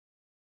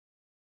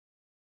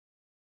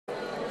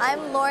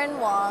I'm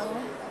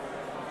Wong.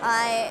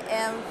 I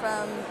am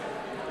from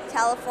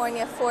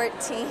California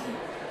 14,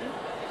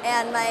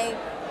 and my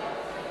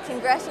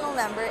congressional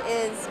member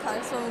is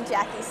Congresswoman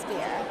Jackie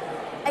Spear.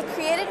 I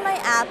created my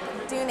app,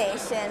 Do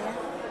Nation,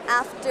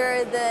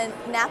 after the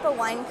Napa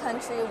wine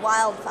country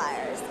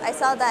wildfires. I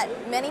saw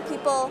that many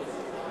people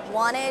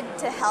wanted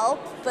to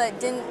help but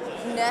didn't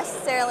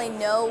necessarily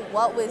know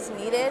what was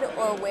needed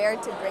or where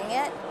to bring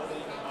it.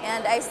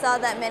 And I saw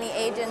that many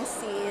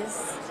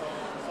agencies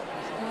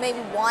maybe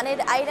wanted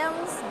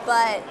items,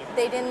 but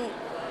they didn't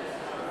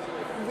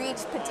reach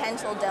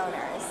potential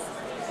donors.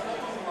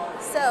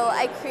 So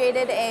I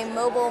created a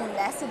mobile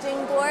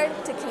messaging board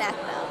to connect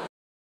them.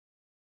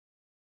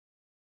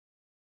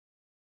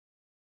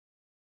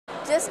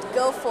 Just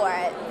go for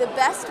it. The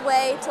best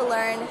way to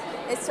learn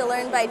is to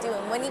learn by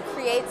doing. When you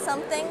create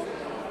something,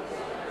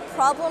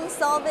 problem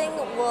solving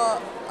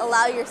will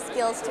allow your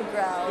skills to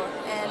grow,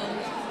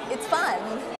 and it's fun.